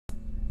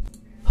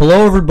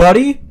Hello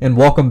everybody, and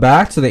welcome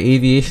back to the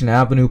Aviation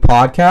Avenue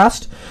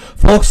podcast.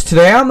 Folks,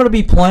 today I'm going to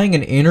be playing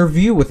an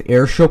interview with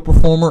airshow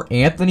performer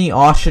Anthony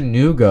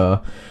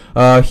Oshinuga.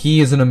 He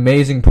is an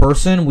amazing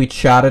person. We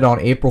chatted on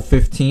April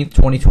 15th,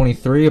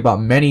 2023 about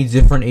many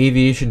different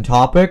aviation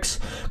topics,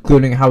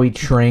 including how he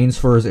trains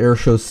for his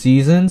airshow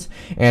seasons,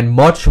 and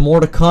much more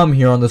to come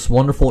here on this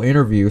wonderful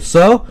interview.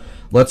 So,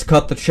 let's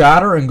cut the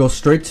chatter and go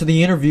straight to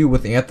the interview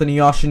with Anthony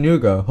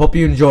Oshinuga. Hope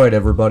you enjoyed,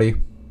 everybody.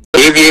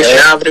 Aviation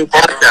Avenue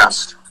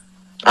podcast.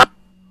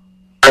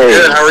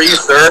 Good. How are you,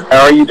 sir?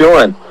 How are you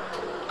doing?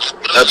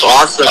 That's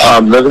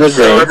awesome. Living the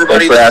dream. So,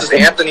 everybody, this is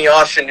Anthony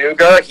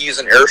Oshinuga. He's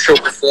an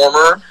airshow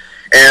performer.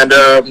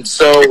 And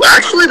so,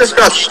 actually, this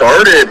got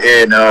started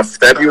in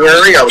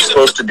February. I was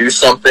supposed to do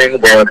something,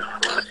 but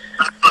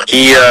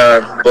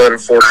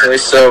unfortunately,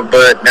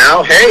 but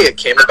now, hey, it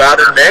came about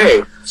in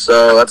May.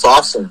 So, that's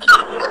awesome.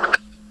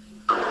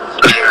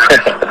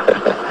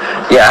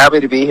 Yeah,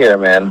 happy to be here,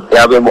 man.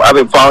 Yeah, I've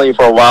been following you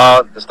for a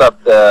while.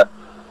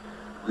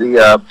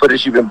 The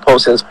footage you've been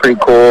posting is pretty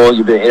cool.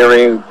 You've been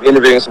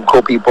interviewing some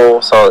cool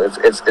people, so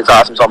it's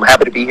awesome. So I'm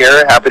happy to be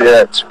here. Happy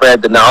to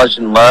spread the knowledge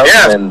and love.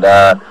 Yeah. And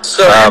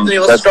so Anthony,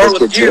 let's start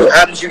with you.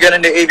 How did you get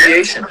into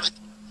aviation?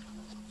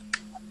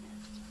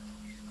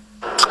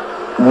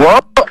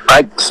 Well,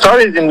 I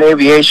started in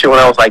aviation when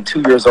I was like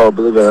 2 years old,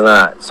 believe it or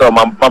not. So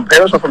my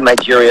parents were from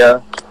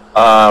Nigeria,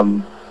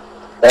 and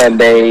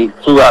they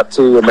flew out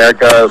to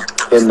America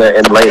in the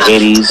late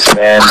 80s,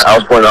 and I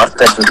was born in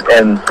Austin, Texas.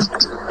 And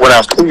when I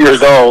was 2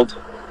 years old,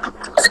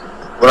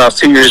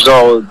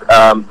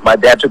 my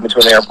dad took me to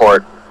an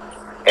airport,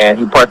 and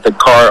he parked the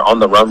car on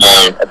the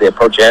runway at the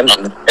approach end,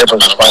 and the airplane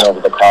was flying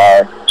over the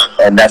car,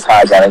 and that's how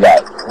I got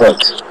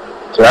hooked.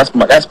 So that's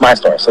my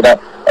story. So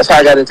that's how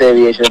I got into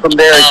aviation. From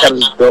there, it kind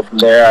of just built from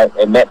there.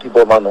 I met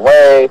people along the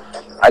way.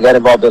 I got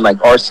involved in like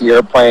RC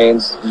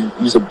airplanes,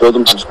 used to build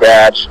them from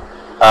scratch.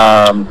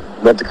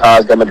 Went to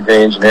college, got my degree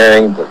in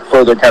engineering, but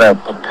further kind of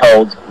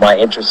propelled my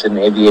interest in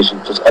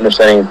aviation, just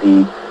understanding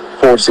the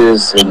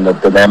forces and the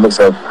dynamics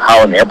of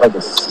how an airplane can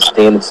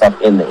sustain itself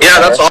in the air. Yeah,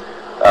 that's awesome.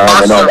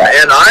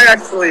 And I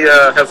actually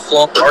have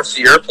flown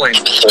RC airplanes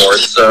before.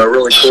 It's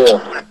really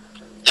cool.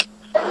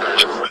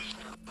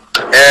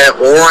 And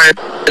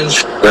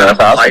orange,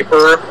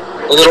 Piper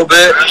a little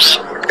bit.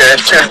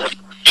 Okay.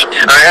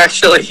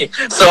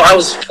 I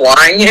was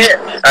flying it.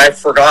 I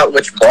forgot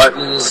which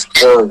buttons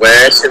were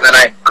which, and then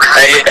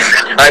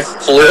I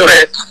flew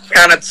it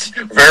kind of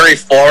very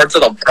far to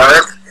the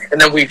park,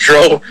 and then my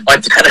dad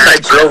and I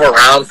drove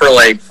around for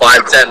like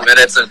 5-10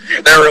 minutes, and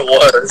there it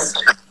was.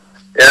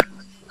 Yeah,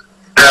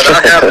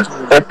 that happened.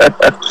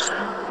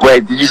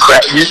 Wait, did you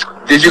crash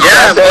that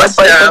airplane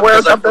somewhere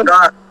or something? I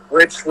forgot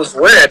which was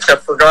which. I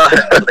forgot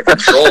the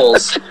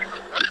controls.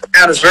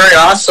 Yeah, it's very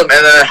awesome.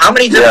 And how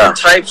many different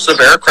types of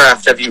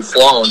aircraft have you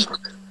flown?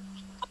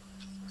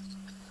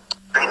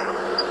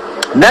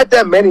 Not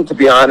that many, to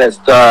be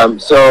honest.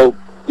 So,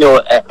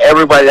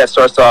 everybody that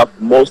starts off,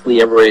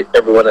 mostly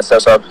everyone that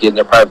starts off getting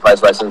their private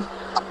pilot's license,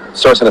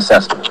 starts in a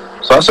Cessna.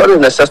 So I started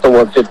in a Cessna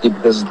 150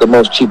 because it's the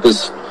most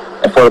cheapest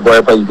affordable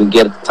airplane you can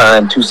get at the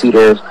time.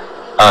 2-seaters,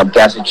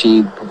 gas is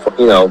cheap.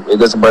 It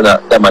doesn't burn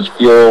out that much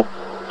fuel.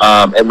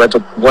 And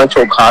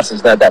rental cost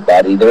is not that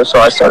bad either. So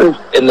I started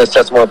in the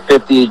Cessna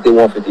 150, did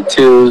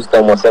 152s,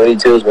 then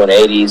 172s,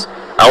 180s.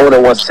 I own a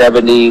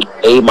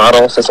 170A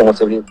model, Cessna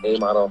 170A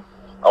model.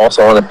 I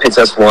also own a Pitts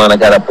S1. I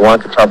got a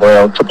Blanca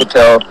Travel triple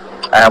tail.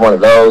 I have one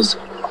of those.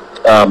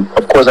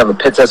 Of course, I have a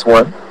Pitts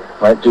S1.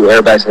 I do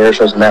airbags and air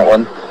shows in that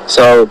one.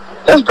 So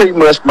that's pretty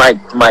much my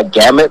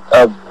gamut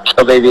of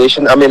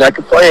aviation. I mean, I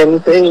could fly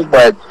anything,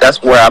 but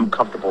that's where I'm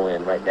comfortable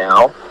in right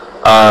now.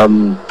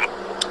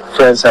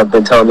 Friends have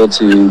been telling me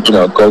to,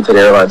 go to the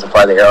airlines and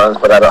fly the airlines,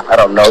 but I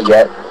don't know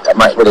yet. I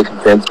might really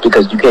convince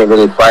because you can't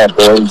really fly a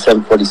Boeing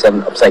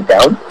 747 upside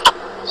down.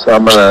 So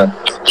I'm gonna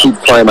keep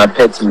flying my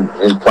Pitts and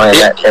flying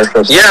that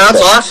aircraft. Yeah,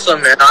 that's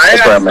awesome, man.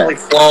 I've actually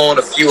flown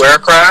a few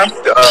aircraft.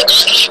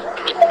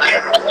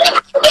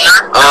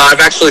 I've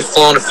actually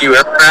flown a few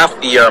aircraft.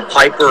 The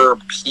Piper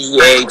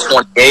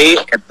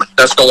PA-28 and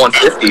Cessna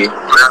 150.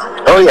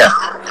 Oh yeah,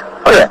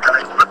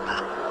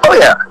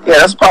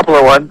 that's a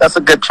popular one. That's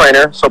a good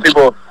trainer. So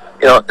people,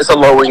 it's a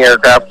low-wing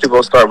aircraft.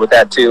 People start with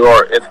that too.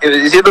 Or if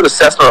it's either the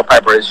Cessna or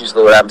Piper is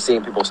usually what I'm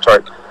seeing people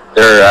start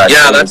their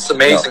that's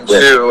amazing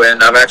too.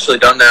 And I've actually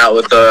done that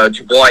with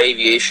Dubois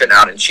Aviation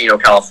out in Chino,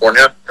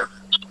 California.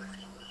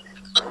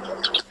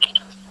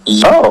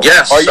 Oh,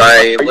 yes,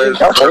 I live in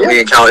California.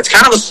 It's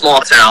kind of a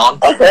small town.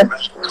 Okay.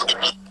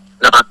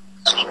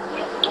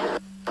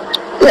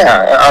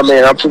 Yeah, I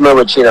mean, I'm familiar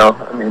with Chino.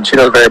 I mean,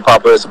 Chino's very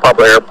popular. It's a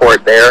popular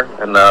airport there,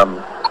 and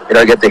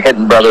I get the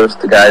Hinton brothers,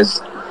 the guys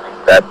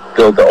that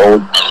build the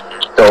old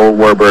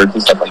Warbirds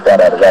and stuff like that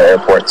out of that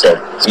airport. So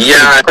it's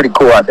pretty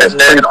cool out there. It's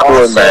pretty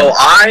cool. So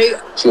I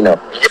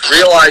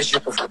realized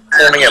you're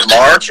performing at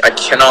March. I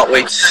cannot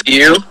wait to see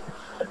you.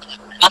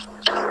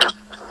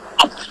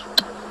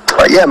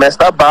 But yeah, man,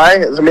 stop by.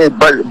 There's gonna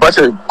be a bunch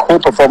of cool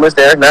performers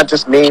there. Not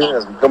just me.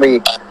 There's gonna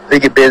be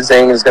Vicky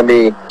Binsing. There's gonna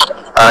be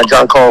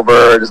John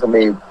Culver. There's going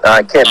to be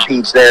Kent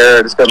Peach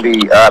there. There's going to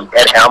be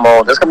Ed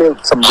Hamill. There's going to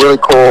be some really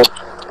cool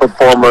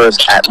performers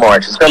at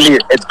March. It's going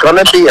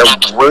to be a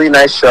really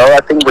nice show. I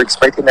think we're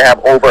expecting to have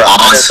over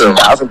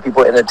 100,000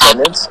 people in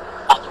attendance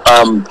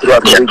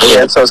throughout the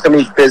weekend. So it's going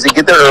to be busy.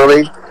 Get there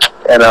early.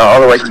 And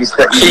otherwise, you'd be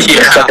stuck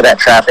in that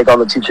traffic on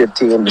the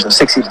 215. There's a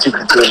 60 to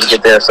 215 to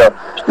get there. So,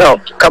 no,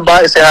 come by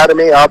and say hi to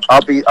me.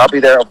 I'll be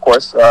there, of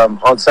course,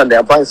 on Sunday.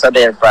 I'm playing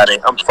Sunday and Friday.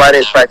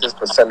 Friday's practice,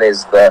 but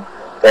Sunday's the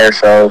air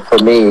show for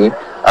me.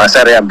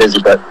 Saturday I'm busy,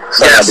 but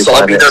Sunday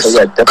I'll be there. So,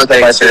 yeah,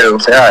 definitely too.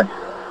 Say hi.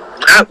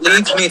 That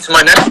leads me to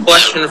my next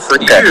question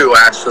for you.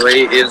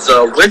 Actually, is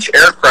which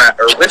aircraft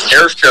or which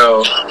air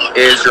show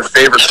is your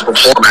favorite to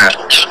perform at?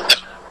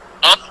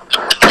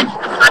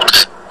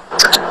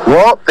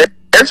 Well, the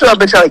air show I've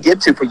been trying to get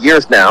to for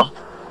years now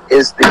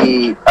is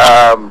the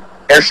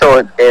air show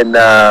in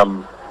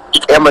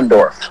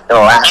Emmendorf in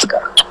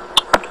Alaska.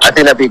 I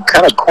think that'd be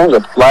kind of cool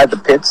to fly the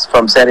pits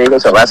from San Diego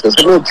to Alaska. It's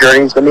going to be a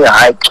journey. It's going to be a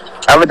hike.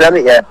 I haven't done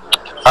it yet,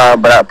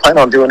 but I plan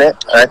on doing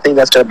it. And I think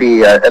that's going to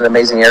be an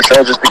amazing air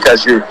show just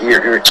because you're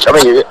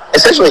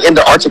essentially in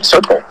the Arctic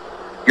Circle.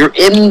 You're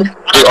in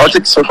the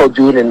Arctic Circle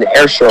doing an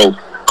air show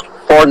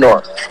far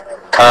north.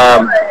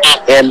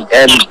 And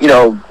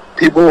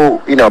people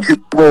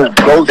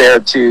go there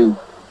to,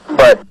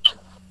 but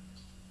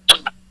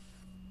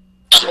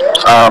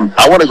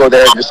I want to go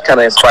there and just kind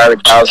of inspire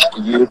the crowds,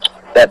 the youth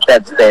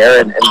that's there,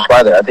 and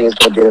fly there. I think it's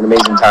going to be an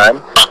amazing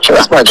time. So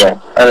that's my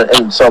goal,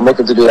 and so I'm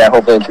looking to do that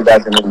hopefully in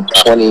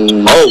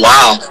 2020. Oh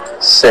wow,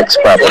 6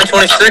 probably.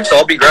 2026,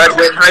 I'll be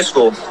graduating high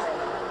school.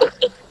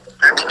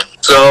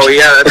 So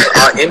yeah,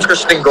 that's an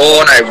interesting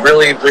goal, and I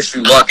really wish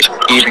you luck in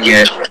achieving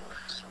it.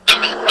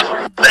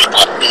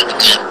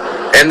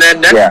 And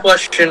then next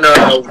question,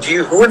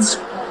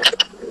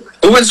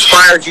 who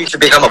inspired you to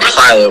become a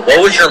pilot? What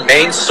was your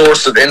main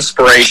source of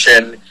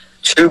inspiration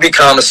to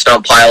become a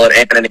stunt pilot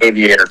and an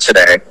aviator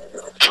today?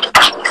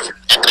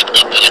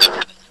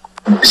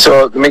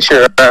 So to make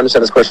sure I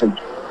understand this question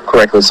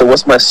correctly, so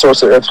what's my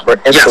source of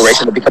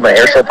inspiration to become an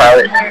airshow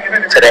pilot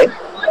today?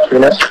 Pretty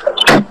much.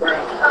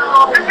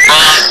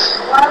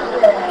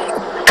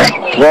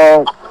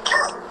 Well,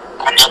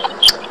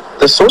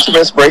 the source of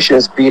inspiration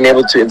is being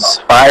able to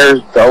inspire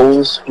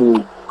those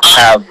who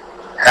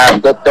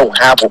don't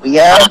have what we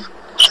have.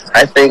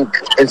 I think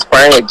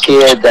inspiring a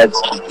kid that's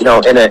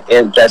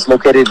that's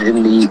located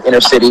in the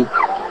inner city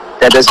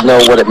that doesn't know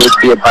what it means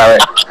to be a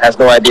pilot, has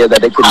no idea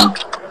that they can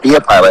be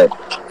a pilot.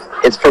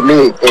 It's for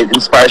me, it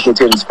inspires me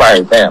to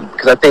inspire them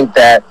because I think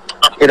that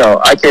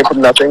I came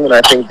from nothing, and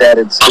I think that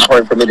it's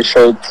important for me to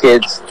show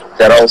kids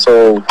that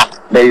also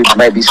maybe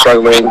might be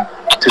struggling,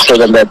 to show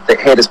them that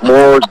hey, there's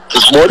more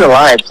to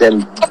life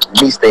than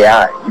meets the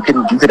eye. You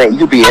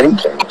can be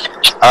anything.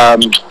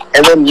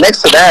 And then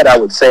next to that, I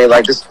would say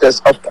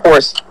there's of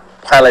course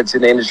pilots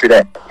in the industry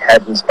that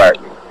have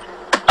inspired me.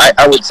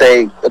 I would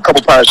say a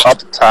couple pilots off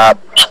the top.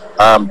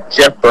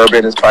 Jeff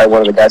Bourbon is probably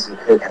one of the guys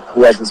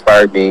who has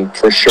inspired me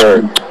for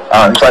sure. He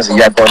flies a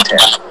Yak 110.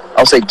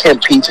 I'll say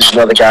Kent Peach is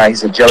another guy.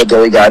 He's a Jelly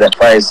Belly guy that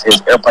flies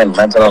his airplane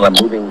lands on a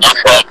moving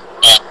truck.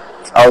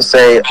 I'll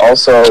say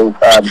also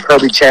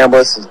Kirby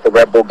Chambliss is the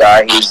Red Bull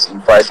guy. He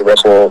flies the Red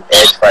Bull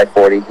Edge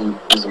 540.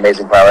 He's an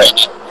amazing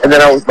pilot. And then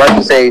I would like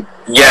to say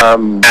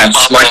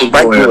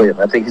Mike William.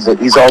 I think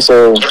he's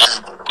also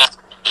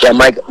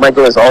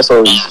Michael is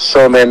also a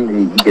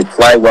showman. He can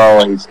fly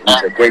well. He's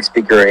a great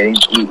speaker, and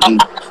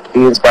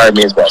he inspired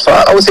me as well. So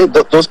I would say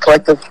that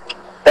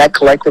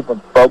collective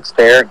of folks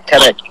there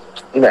kind of,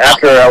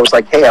 after I was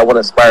like, hey, I want to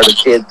inspire the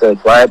kids to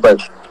fly,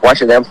 but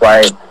watching them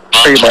fly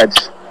pretty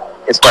much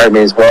inspired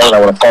me as well, and I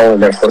want to follow in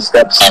their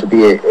footsteps to be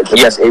the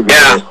best aviator.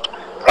 Yeah.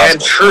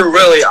 And true,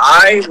 really.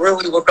 I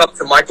really look up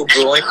to Michael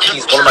Goulian.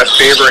 He's one of my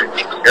favorite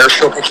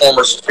airshow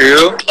performers,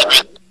 too.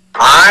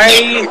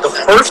 The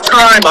first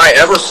time I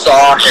ever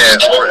saw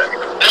him, or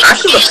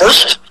actually the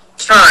first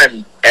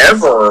time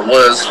ever,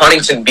 was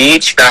Huntington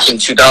Beach back in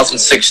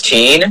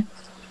 2016.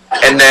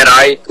 And then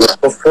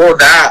before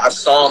that, I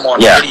saw him on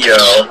video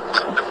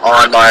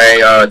on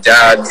my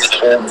dad's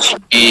old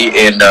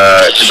TV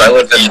because I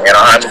lived in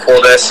Anaheim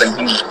before this, and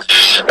he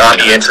got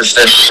me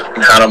interested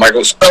in kind of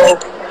Michael. So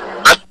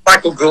I think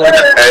Michael Goulian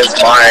as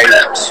my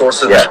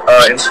source of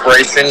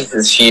inspiration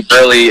because he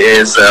really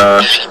is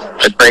a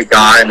great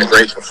guy and a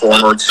great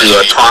performer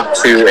to talk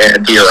to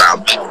and be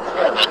around.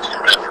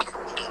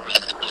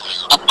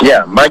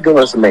 Yeah, Mike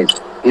Goulian's amazing.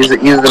 He's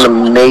an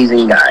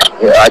amazing guy.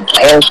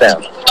 Hands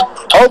down.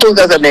 All those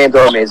guys I named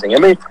are amazing. I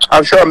mean,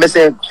 I'm sure I'm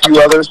missing a few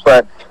others,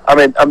 but I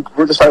mean,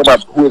 we're just talking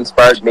about who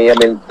inspired me. I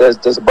mean, there's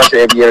a bunch of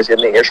aviators in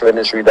the airshow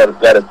industry that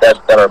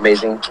are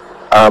amazing.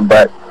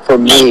 But for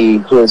me,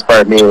 who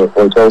inspired me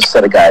were those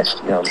set of guys.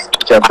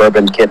 Jeff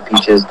Bourbon, Kent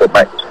Peaches, the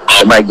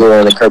Mike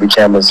Goulian, the Kirby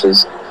Chambliss.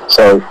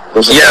 So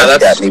those are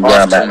that's got me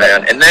where awesome, I'm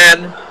at, man. And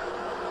then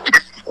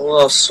who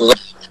else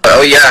was?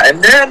 Oh yeah,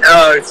 and then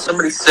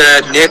somebody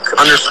said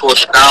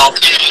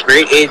Nick_South,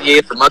 great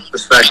aviator, much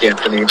respect,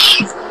 Anthony.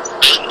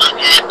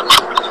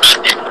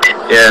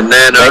 Yeah, and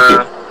then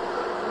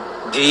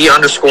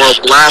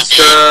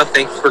D_Alaska,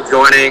 thanks for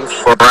joining.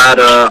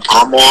 Farada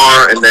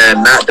Amar, and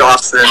then Matt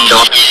Dawson,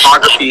 Dawson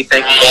Photography,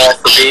 thank you all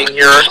for being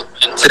here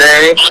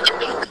today.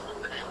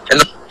 And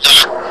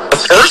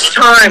the first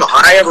time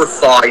I ever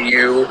saw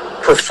you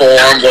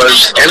perform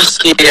was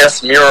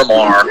MCS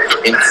Miramar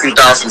in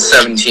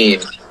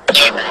 2017.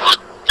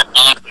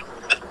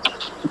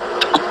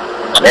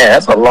 Man,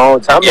 that's a long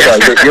time ago.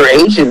 You're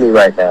aging me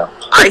right now.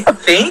 I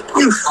think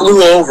you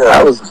flew over.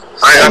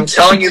 I'm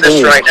telling you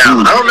this right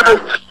now. I don't know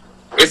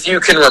if you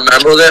can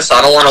remember this.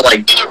 I don't want to,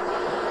 like,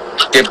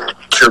 get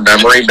your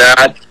memory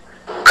bad.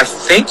 I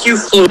think you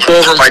flew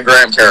over my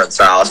grandparents'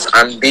 house.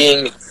 I'm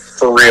being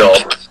for real.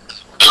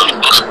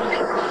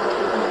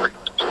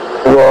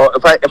 Well,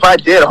 if I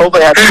did,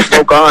 hopefully I had to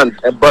smoke on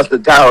and bust the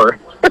tower.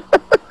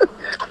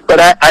 But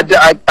I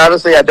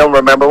honestly, I don't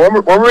remember.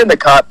 When we're in the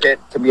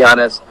cockpit, to be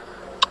honest,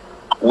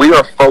 we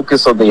are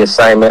focused on the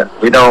assignment.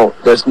 I'm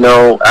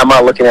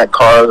not looking at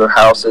cars or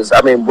houses.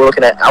 I mean, we're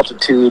looking at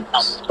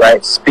altitudes,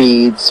 right?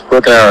 Speeds.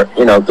 We're looking at,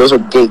 those are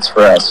gates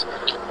for us.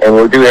 And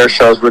when we do air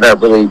shows, we're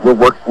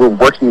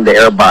working the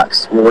air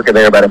box. We're working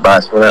the aerobatic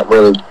box. We're not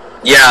really.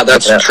 Yeah,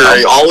 that's true.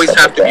 You always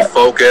have to be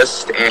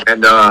focused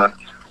and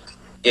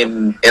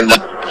in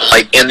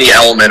the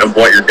element of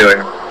what you're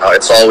doing.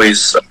 It's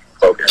always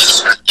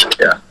focus.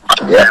 Yeah.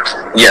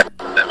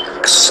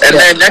 And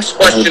then next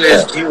question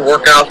is, do you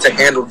work out to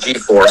handle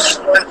G-force?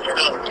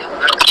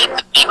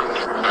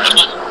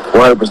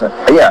 100%.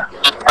 Yeah,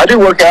 I do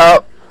work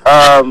out.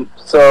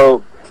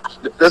 So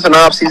there's an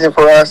off season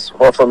for us,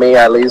 or for me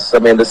at least. I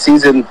mean, the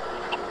season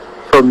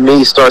for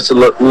me starts to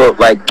look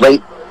like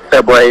late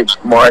February,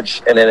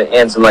 March, and then it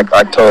ends in like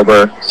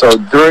October. So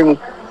in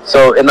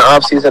the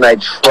off season, I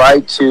try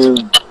to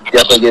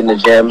definitely get in the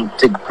gym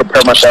to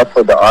prepare myself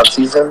for the off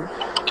season.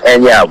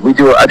 And yeah,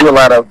 I do a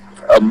lot of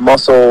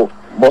muscle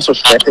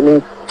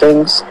strengthening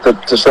things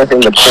to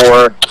strengthen the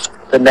core,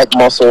 the neck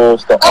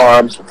muscles, the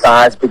arms, the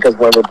thighs, because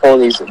when we're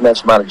pulling these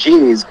immense amount of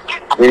G's,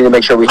 we need to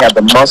make sure we have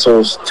the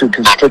muscles to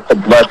constrict the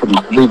blood from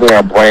leaving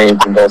our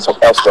brains and going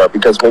elsewhere.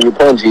 Because when you're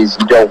pulling G's,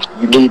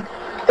 you need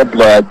the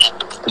blood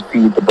to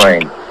feed the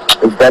brain.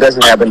 If that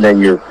doesn't happen, then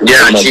you're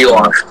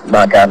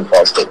knock out and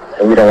fall asleep,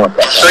 and we don't want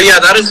that. So yeah,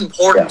 that is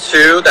important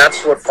too.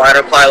 That's what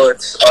fighter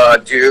pilots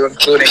do,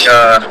 including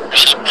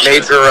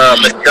Major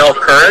Michelle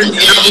Curran. Do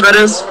you know who that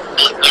is?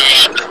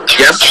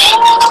 Yes.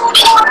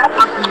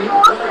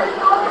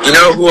 You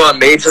know who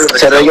Major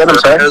Michelle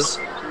Curran is?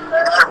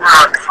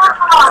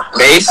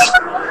 Mace?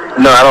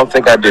 No, I don't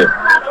think I do.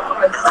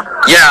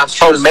 Yeah.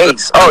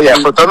 Mace. Oh yeah,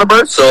 for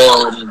Thunderbird.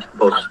 So.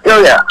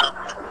 Yeah.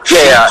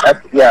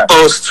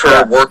 Posts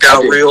her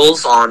workout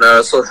reels on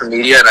social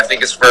media, and I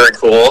think it's very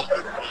cool.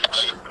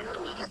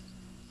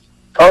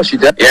 Oh, she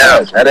does.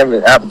 Yeah, I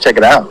have to check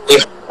it out.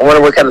 I wonder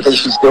what kind of things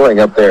she's doing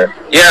up there.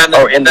 Yeah,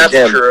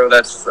 that's true.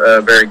 That's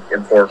very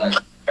important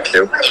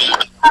too.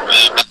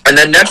 And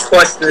then next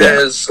question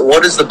is,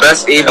 what is the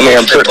best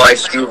aviation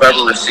advice you've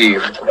ever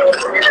received?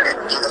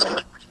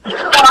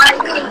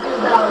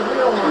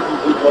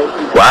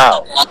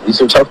 Wow, these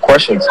are tough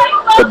questions.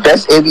 The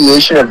best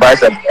aviation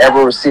advice I've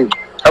ever received.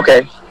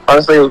 Okay,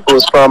 honestly, it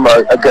was from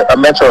a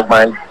mentor of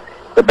mine.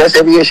 The best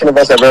aviation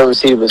advice I've ever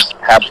received was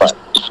have fun.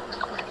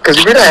 Because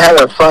if you're not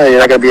having fun, you're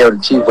not going to be able to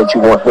achieve what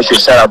you want, what you're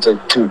set out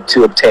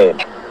to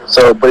obtain.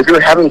 So, but if you're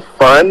having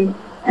fun,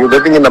 you're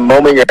living in the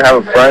moment, you're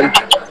having fun,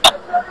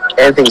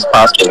 anything's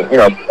possible.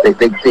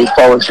 They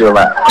fall into your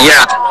lap.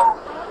 Yeah,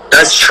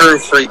 that's true.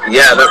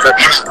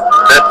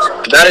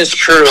 That is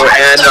true.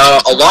 And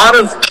a lot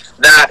of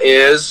that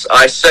is,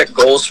 I set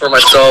goals for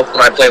myself when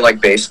I play like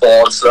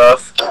baseball and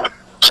stuff.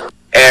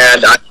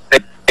 And I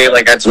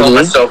tell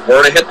myself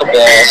where to hit the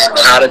ball,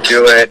 how to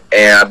do it,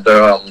 and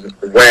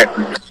when.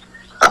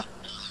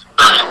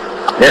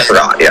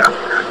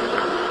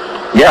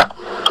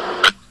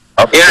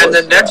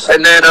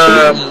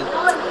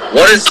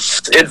 What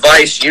is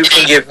advice you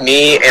can give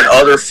me and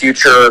other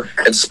future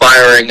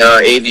inspiring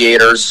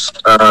aviators?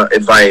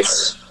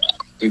 Advice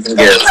you can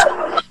give?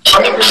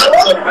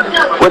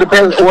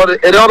 Well,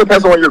 it all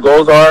depends on what your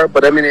goals are.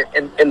 But I mean,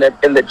 in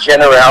the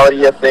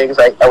generality of things,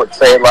 I would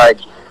say, like,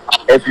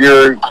 if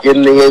you're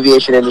in the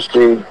aviation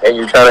industry and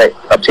you're trying to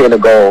obtain a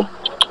goal,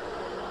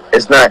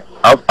 it's not.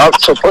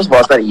 So first of all,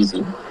 it's not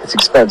easy. It's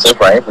expensive,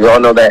 right? We all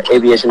know that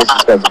aviation is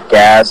expensive.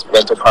 Gas,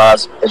 rental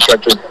costs,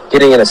 instructor,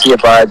 getting in a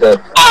CFI to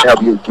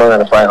help you learn how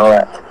to fly and all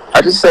that.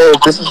 I just say,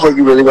 if this is what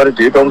you really want to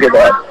do, don't give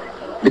up.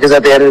 Because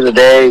at the end of the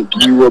day,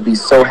 you will be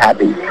so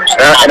happy.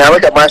 And I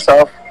look at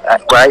myself,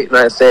 right, and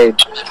I say,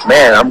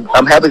 man,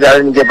 I'm happy that I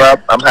didn't give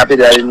up. I'm happy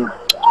that I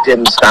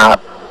didn't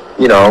stop,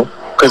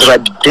 because if I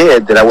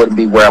did, then I wouldn't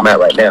be where I'm at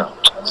right now.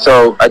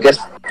 So I guess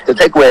the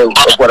takeaway of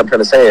what I'm trying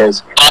to say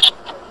is,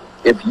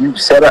 if you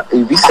set out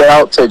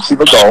to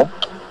achieve a goal,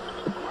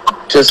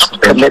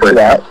 just commit to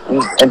that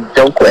and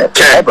don't quit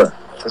ever.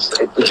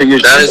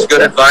 That is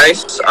good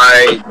advice.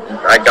 I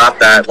got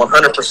that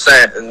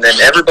 100%. And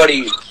then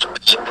everybody.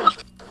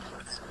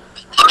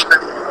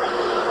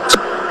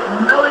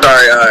 Sorry,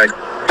 I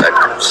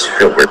just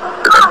feel weird.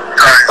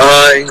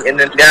 And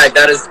then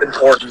that is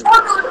important.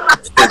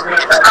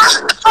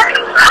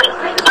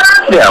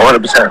 Yeah,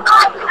 100%.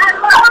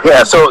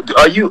 Yeah. So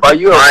are you?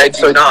 I do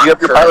so not you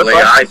have your pilot currently.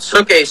 license? I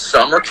took a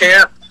summer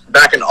camp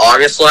back in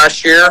August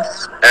last year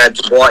at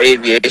Dubois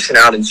Aviation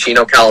out in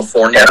Chino,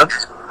 California.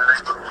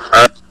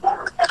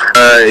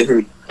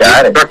 The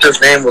instructor's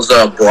name was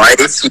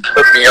Bryce. He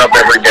put me up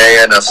every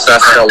day in a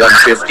Cessna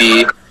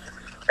 150.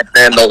 And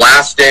then the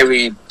last day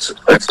we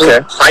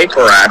flew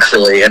Piper,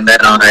 actually, and then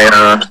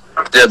I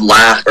did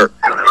laps.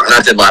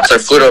 I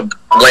flew to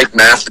Lake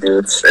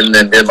Massachusetts and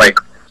then did like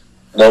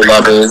low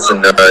levels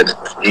and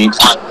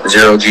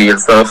zero G and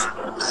stuff.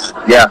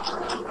 Yeah.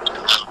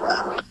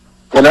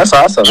 And that's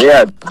awesome.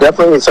 Yeah,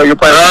 definitely. So you're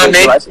planning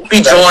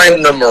maybe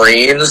join the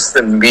Marines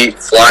and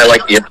fly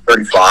like the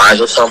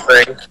F-35 or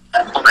something.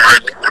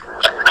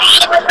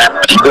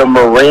 The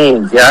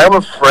Marines. Yeah, I have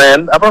a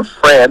friend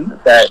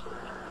that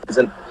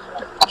isn't.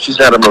 She's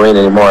not a Marine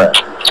anymore,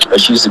 but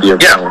she used to be a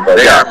Marine. But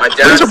they are. My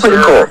dad are pretty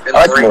cool. in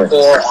the Marine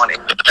Corps on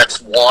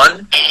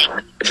X-1,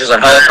 which is a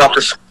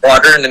helicopter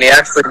squadron, and he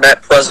actually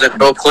met President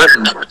Bill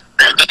Clinton.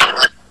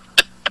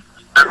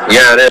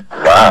 Yeah, it is.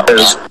 Wow.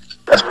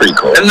 That's pretty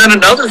cool. And then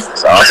another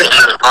thing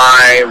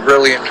I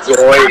really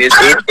enjoy is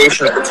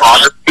aviation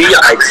photography.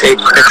 I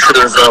take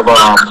pictures of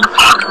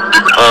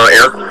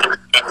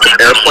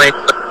airplanes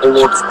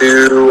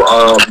to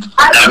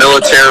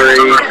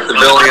military,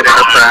 civilian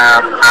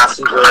aircraft,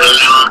 passengers,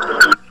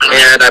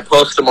 and I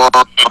post them on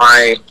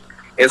my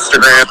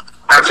Instagram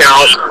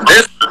account.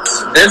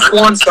 This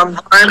one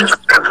sometimes,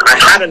 I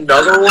had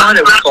another one,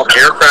 it was called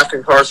Aircraft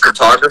and Cars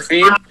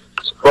Photography,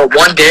 but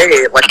one day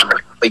it like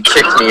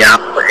kicked me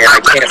out and I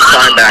can't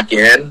sign back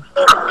in.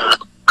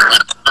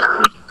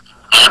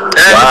 And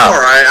it's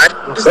alright, I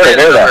just made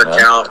another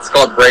account. It's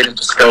called Braden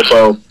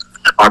Piscopo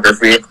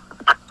Photography.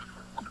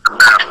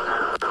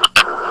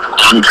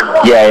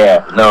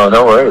 Yeah. No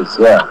worries.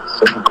 Yeah,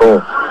 super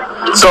cool.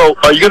 So,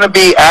 are you going to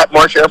be at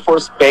March Air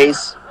Force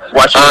Base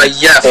watching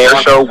yes, the air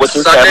show with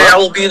your Sunday camera? I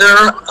will be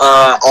there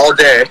all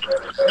day.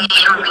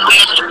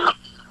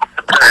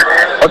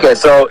 Okay,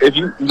 so if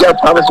you got to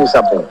promise me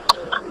something.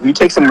 If you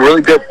take some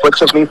really good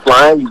footage of me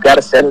flying, you got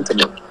to send it to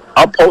me.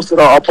 I'll post it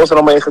on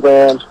my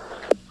Instagram.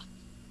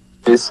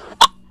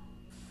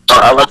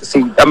 I'd like to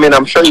see. I mean,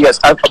 I'm sure you guys.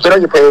 I've been on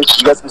your page.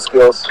 You got some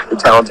skills. You're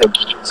talented.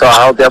 So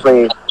I'll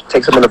definitely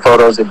take some of the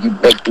photos if you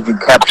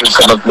capture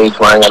some of me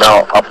flying, and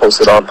I'll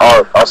post it on.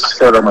 I'll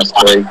share it on my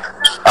story.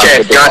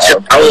 Okay,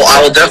 gotcha. I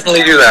will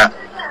definitely do that.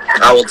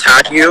 I will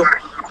tag you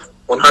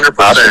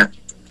 100%.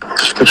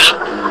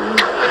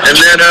 And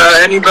then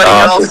anybody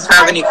else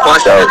have any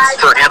questions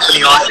for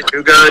Anthony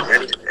Oshinuga?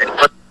 Anybody?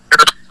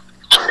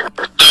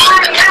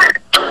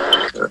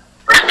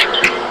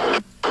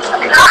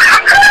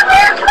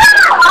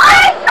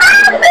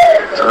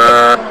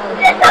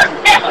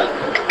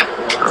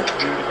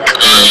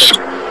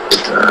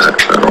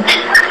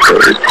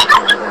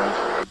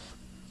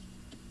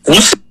 Can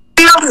you see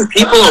how many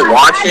people are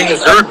watching?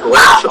 Is there a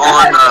glitch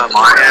on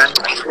my end?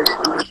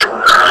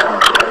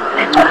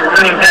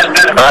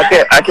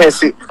 I can't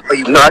see.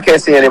 No, I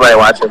can't see anybody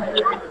watching.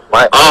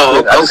 I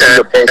just see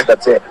your page.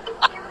 That's it.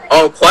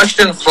 Oh,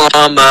 question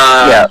from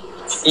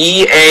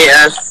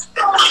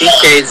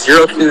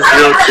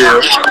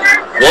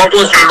EASTK0202. What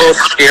was the most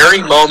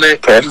scary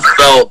moment you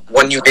felt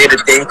when you made a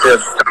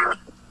dangerous?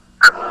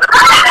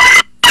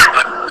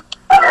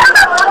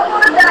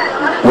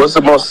 What's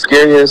the most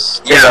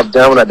scariest thing I've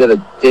done when I did a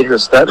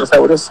dangerous stunt? Is that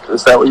what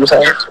you're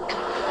saying?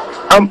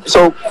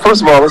 So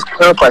first of all, let's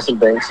clarify some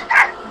things.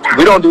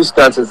 We don't do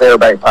stunts as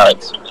aerobatic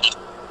pilots.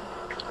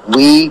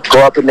 We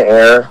go up in the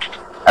air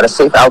at a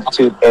safe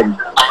altitude and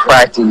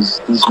practice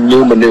these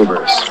new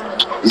maneuvers.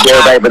 These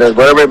aerobatic maneuvers,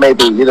 whatever it may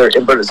be, either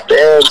inverted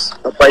spins,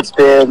 upright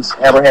spins,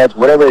 hammerheads,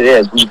 whatever it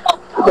is, we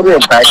go in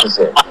and practice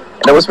it.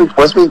 And then once we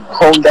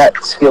hone that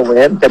skill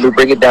in, then we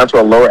bring it down to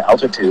a lower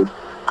altitude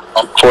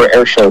for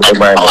air show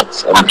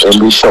environments, and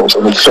we show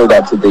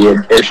that to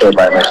the air show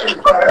environment.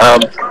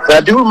 But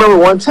I do remember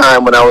one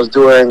time when I was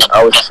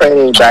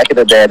training back in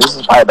the day. This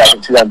is probably back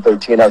in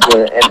 2013. I was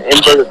doing an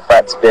inverted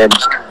flat spin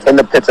in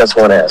the Pitts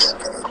S1S,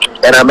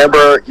 and I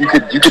remember you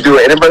could do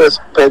an inverted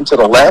spin to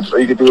the left, or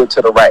you could do it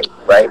to the right.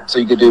 So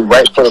you could do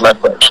right foot or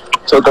left foot.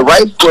 So the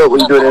right foot,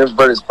 when you do an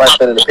inverted flat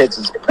spin in the Pitts,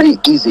 is pretty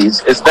easy.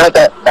 It's not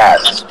that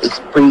fast.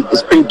 It's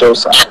pretty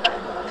docile.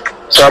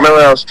 So I remember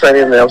when I was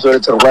training and I was doing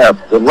it to the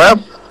left. The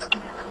left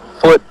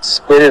foot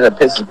spin in a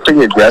Pitts is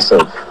pretty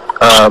aggressive.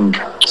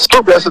 So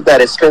aggressive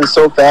that it spins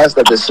so fast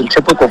that the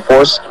centrifugal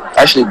force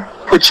actually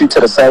puts you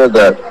to the side of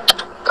the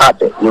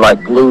cockpit. You're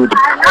like glued to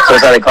the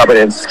side of the cockpit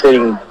and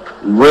spinning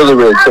really,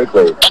 really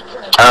quickly.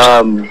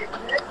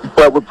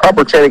 But with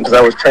proper training, because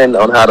I was trained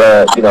on how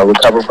to,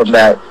 recover from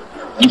that,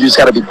 you just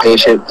got to be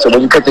patient. So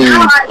when you put the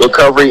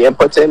recovery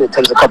inputs in, it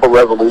takes a couple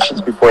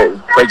revolutions before it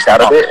breaks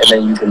out of it, and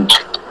then you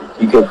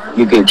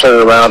can turn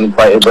it around and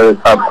fly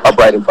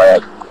upright and fly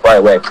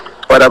away.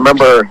 But I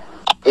remember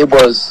it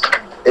was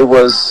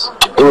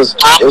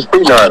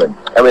pretty gnarly.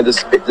 I mean, the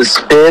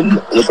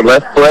spin with the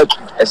left foot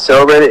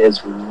accelerated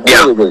is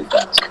really, really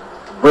fast.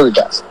 Really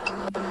fast.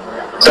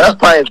 So that's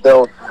probably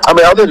though. I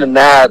mean, other than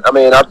that, I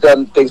mean, I've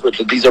done things with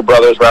the Diesel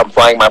Brothers where I'm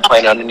flying my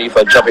plane underneath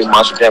a jumping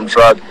monster jam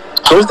truck.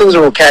 Those things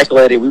were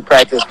calculated. We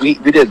practiced. We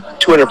did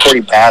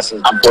 240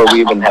 passes before we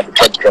even had the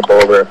truck to jump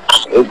over.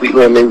 It was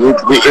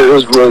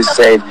really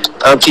safe.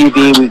 On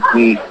TV,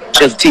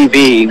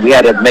 we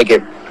had to make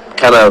it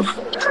kind of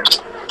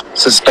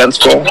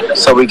suspenseful.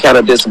 So we kind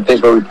of did some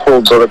things where we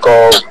pulled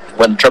vertical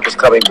when the truck was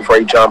coming before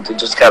he jumped and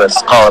just kind of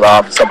call it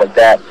off and stuff like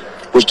that,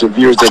 which the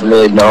viewers didn't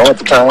really know at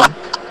the time.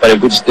 But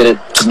we just did it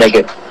to make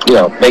it,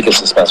 make it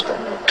suspenseful.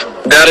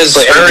 That is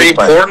very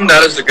important.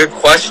 That is a good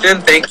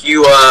question. Thank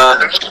you,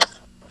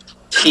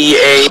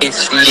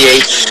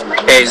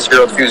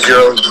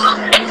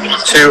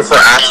 TACHK0202 for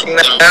asking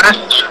that.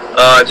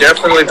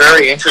 Definitely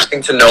very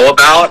interesting to know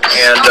about.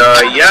 And,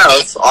 yeah,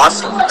 it's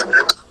awesome.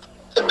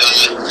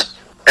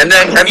 And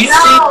then, have you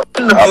seen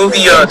the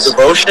movie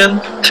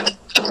Devotion?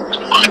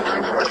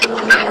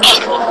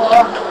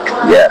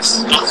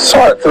 Yes.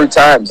 Saw it 3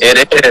 times. It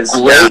is.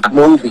 Great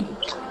movie.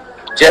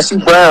 Jesse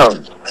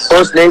Brown, he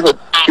was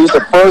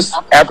the first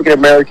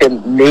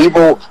African-American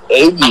naval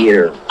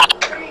aviator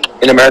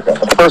in America,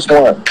 the first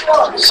one.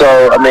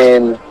 So, I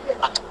mean,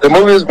 the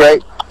movie was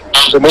great.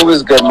 The movie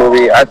was a good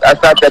movie. I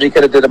thought that he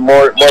could have did a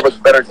more of a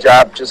better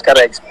job just kind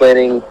of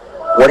explaining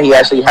what he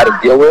actually had to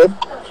deal with.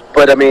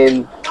 But, I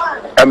mean,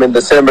 the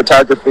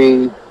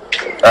cinematography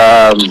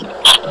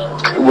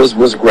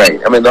was great.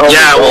 I mean, the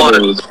whole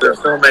movie was the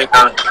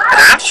filmmaker.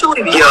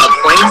 Actually, the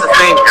Planes of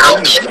Fame Air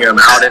Museum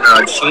out in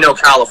Chino,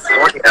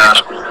 California,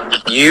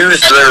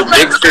 used their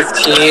Big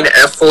 15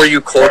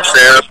 F4U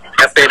Corsair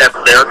F8F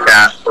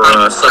Bearcat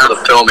for some of the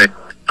filming.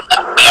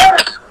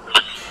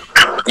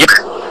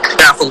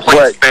 Yeah, from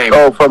Planes of Fame.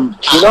 Oh, from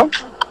Chino?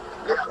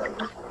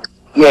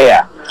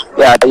 Yeah.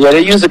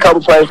 They used a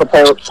couple planes for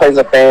Planes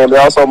of Fame. They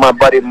also, my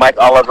buddy Mike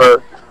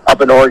Oliver up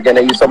in Oregon,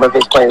 they used some of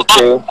his planes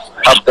too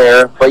up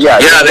there. But yeah,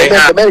 they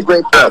made a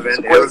great film.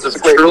 It was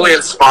truly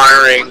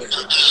inspiring.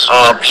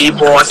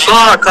 People, I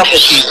saw a couple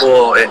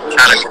people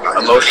kind of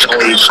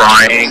emotionally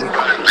crying.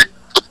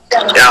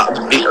 Yeah,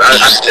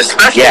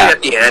 especially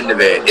at the end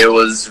of it. It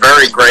was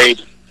very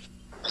great.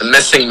 The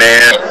missing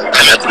man,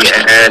 and at the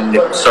end,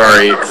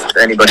 sorry if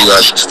anybody who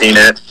hasn't seen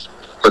it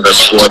for the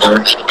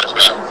spoiler.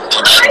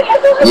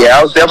 Yeah,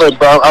 I was definitely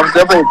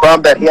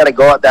bummed that he had to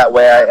go out that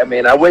way. I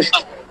mean, I wish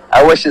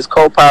his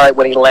co-pilot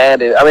when he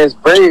landed. I mean, it's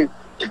very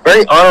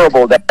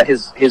honorable that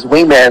his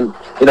wingman,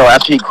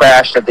 after he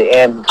crashed at the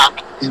end,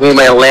 his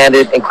wingman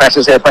landed and crashed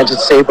his airplane to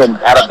save him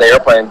out of the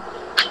airplane.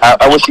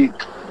 I wish he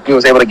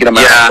was able to get him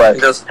out. But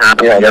it doesn't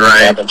happen. You're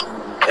right.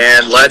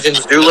 And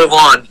legends do live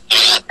on.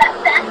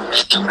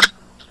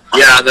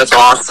 Yeah, that's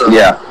awesome.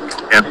 Yeah,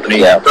 Anthony.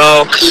 Yeah.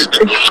 So,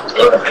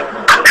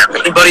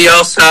 anybody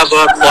else have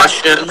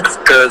questions?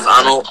 Because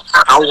I don't.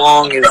 How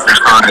long is the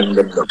time?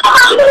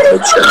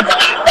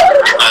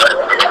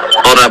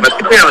 Hold up, I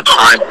think we have a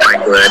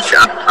timeline glitch.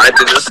 I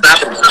did this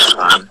happen this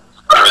time.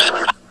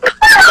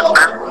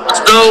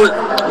 So,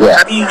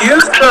 have you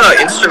used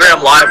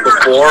Instagram Live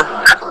before?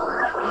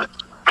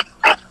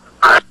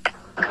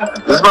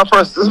 This is my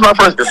first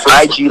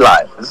IG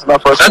Live. This is my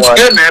first one.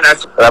 That's good, man.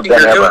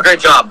 You're doing a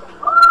great job.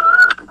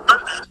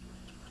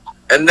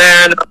 And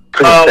then,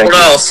 what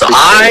else?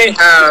 I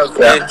have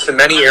been to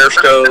many air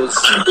shows,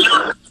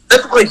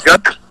 typically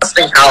just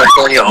in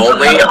California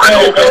only. I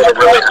don't go to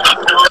really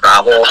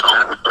travel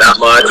that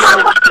much.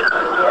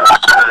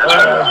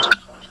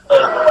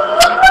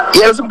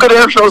 Yeah, there's some good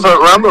air shows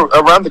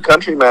around the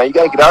country, man. You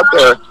gotta get out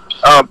there.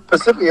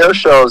 Pacific Air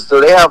Shows. So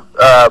they have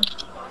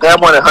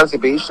one at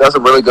Huntington Beach. That's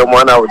a really good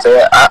one, I would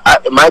say.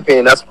 In my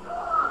opinion, that's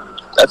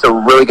a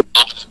really good.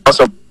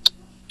 Also,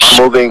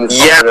 moving over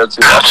there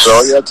to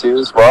Australia too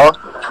as well.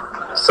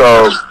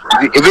 So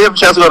if you have a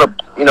chance to go to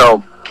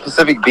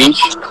Pacific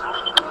Beach,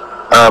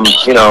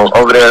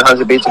 over there at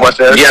Huntington Beach and watch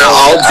that. Yeah,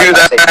 I'll do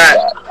that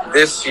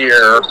this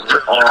year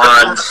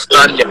on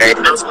Sunday.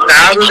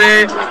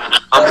 Saturday,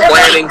 I'm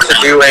planning to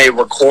do a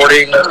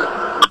recording.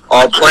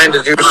 I'll plan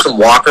to do some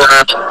walk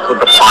around with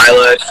the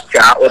pilots,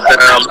 chat with them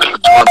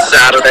on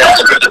Saturday.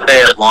 I'll be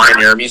today at Lion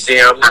Air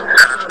Museum.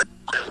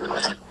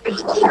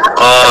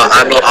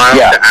 I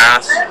have to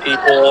ask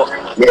people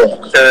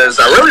because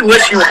I really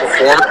wish you would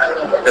perform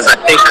because I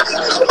think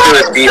it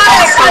would be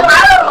awesome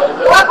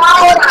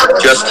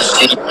just to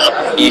see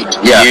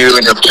you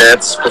and your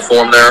pits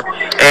perform there.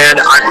 And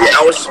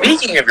I was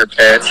speaking of your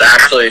pits,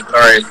 actually.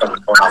 Sorry if I'm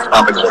going off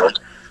topic a little.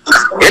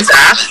 It's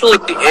actually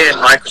in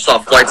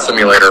Microsoft Flight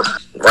Simulator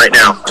right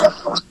now.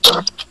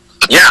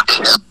 Yeah.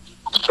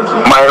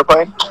 My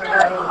airplane?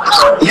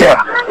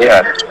 Yeah.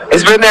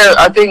 It's been there,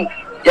 I think.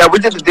 Yeah, we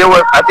did the deal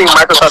with, I think,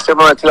 Microsoft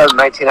Simulator in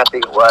 2019, I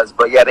think it was.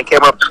 But yeah, they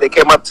came up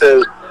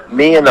to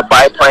me in the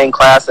biplane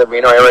class at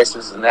Reno Air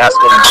Races and asked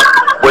me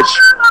which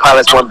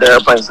pilots wanted their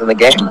airplanes in the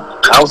game.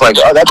 I was like,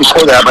 oh, that'd be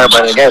cool to have my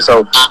airplane in the game.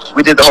 So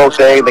we did the whole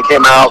thing. They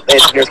came out, the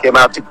engineers came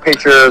out, took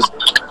pictures.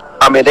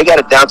 I mean, they got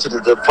it down to the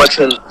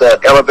deflection, the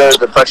elevator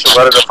deflection,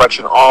 rudder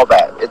deflection, all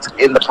that. It's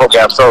in the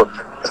program. So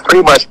it's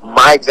pretty much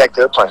my exact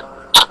airplane.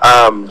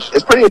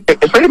 It's pretty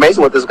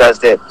amazing what these guys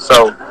did.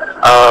 So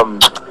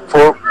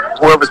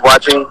whoever's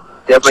watching,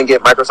 definitely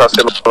get Microsoft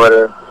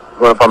Simulator.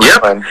 Yep.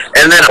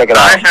 And then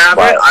I have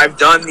it. I've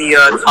done the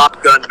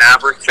Top Gun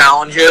Maverick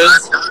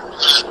challenges.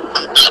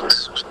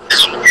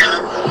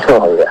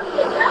 Oh yeah,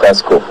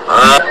 that's cool.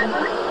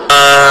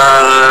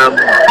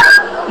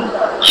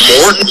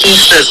 Morton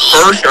says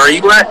first, are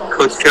you at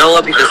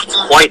Coachella? Because it's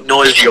quite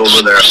noisy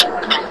over there.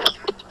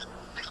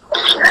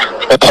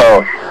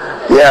 Oh,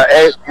 yeah.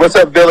 Hey, what's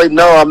up, Billy?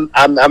 No,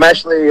 I'm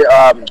actually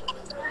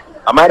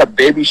I'm at a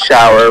baby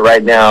shower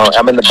right now.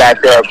 I'm in the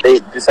back there. They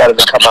decided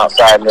to come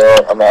outside on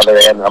the other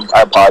end.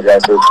 I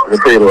apologize. It's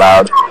pretty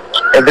loud.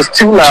 If it's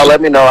too loud, let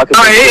me know. I can.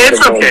 No,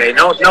 it's okay.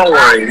 No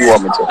worries. You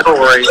want me to? No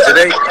worries. Do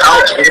they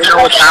know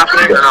what's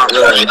happening or not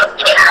really?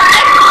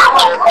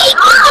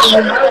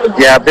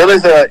 Yeah,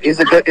 Billy's he's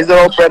an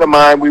old friend of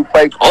mine. We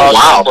played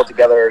basketball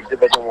together,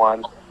 Division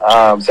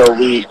I. So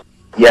he's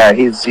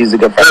a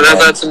good friend.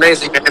 That's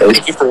amazing.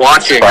 Thank you for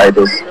watching. Sorry,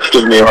 just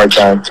giving me a hard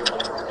time.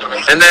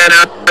 And then,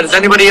 does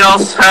anybody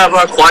else have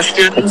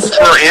questions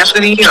for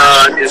Anthony?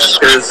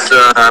 Because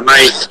I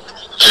might.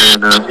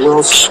 And who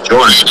else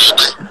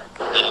joined?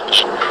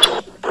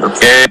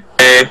 Okay.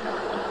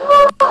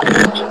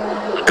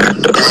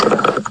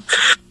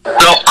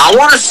 So I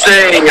want to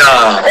say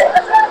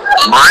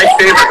my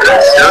favorite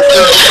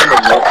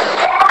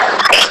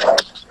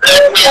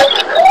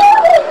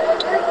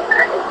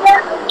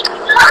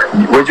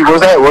What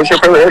was that? What was your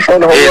favorite air show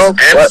in the whole world?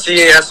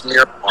 MCAS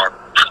Miramar.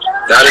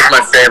 That is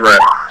my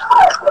favorite.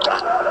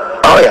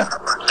 Oh yeah,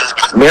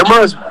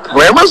 Miramar's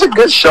a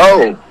good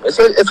show.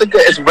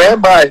 It's ran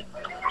by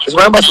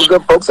some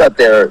good folks out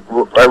there.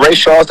 Ray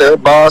Shaw's the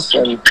boss,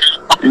 and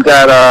you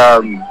got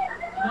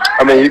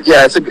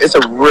it's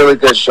a really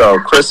good show.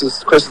 Chris is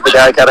the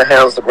guy who kind of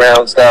handles the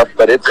ground stuff,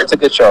 but it's a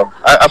good show.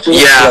 I feel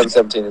like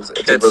 2017 it's a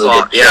really good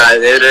show. Yeah,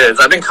 it is.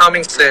 I've been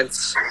coming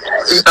since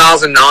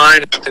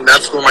 2009, and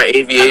that's where my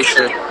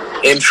aviation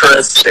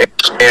interest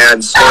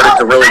and started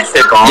to really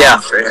kick off. Yeah.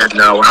 And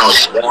when I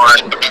was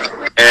 1.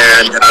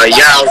 And it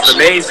was an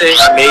amazing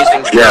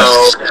show.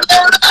 Yes.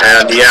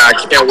 And I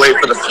can't wait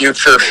for the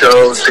future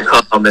shows to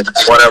come and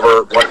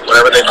whatever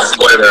they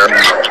display there.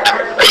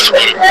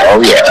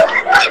 Oh yeah.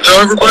 So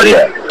everybody,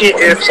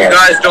 if you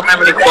guys don't have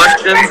any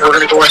questions, we're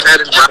gonna go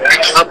ahead and wrap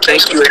it up.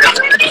 Thank you again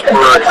for joining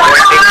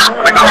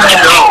on the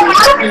show.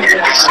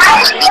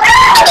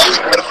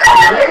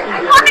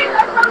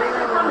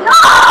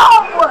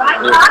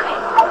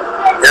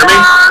 Hear me?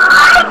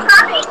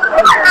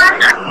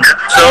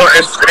 So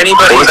if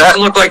anybody, it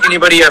doesn't look like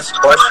anybody has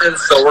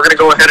questions, so we're going to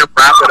go ahead and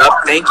wrap it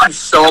up. Thank you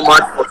so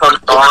much for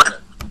coming on.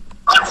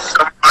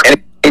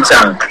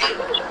 Anytime.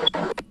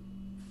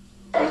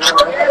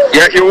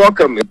 Yeah, you're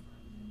welcome.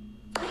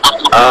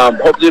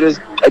 Hope to do this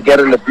again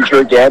in the future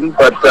again,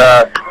 but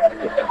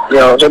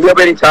hit me up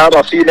anytime.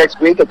 I'll see you next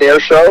week at the air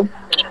show.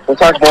 We'll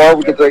talk more.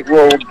 We'll get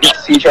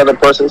to see each other in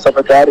person and stuff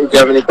like that. If you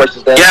have any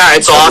questions then. Yeah,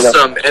 it's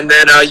awesome. And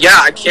then,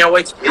 I can't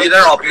wait to be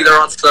there. I'll be there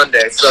on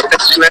Sunday. So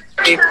thank you,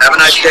 Anthony. Have a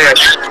nice day.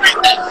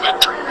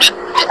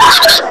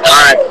 All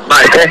right,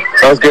 bye. Okay,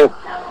 sounds good.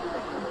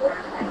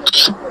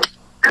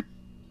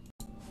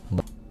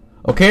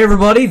 Okay,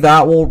 everybody,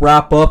 that will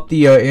wrap up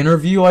the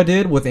interview I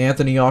did with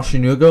Anthony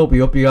Oshinuga. We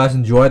hope you guys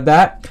enjoyed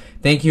that.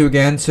 Thank you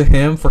again to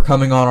him for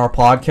coming on our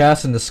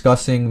podcast and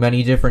discussing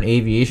many different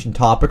aviation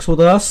topics with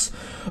us.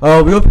 We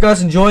hope you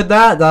guys enjoyed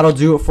that. That'll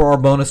do it for our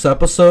bonus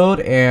episode,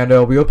 and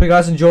we hope you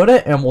guys enjoyed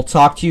it, and we'll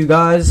talk to you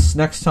guys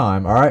next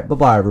time. All right,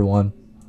 bye-bye, everyone.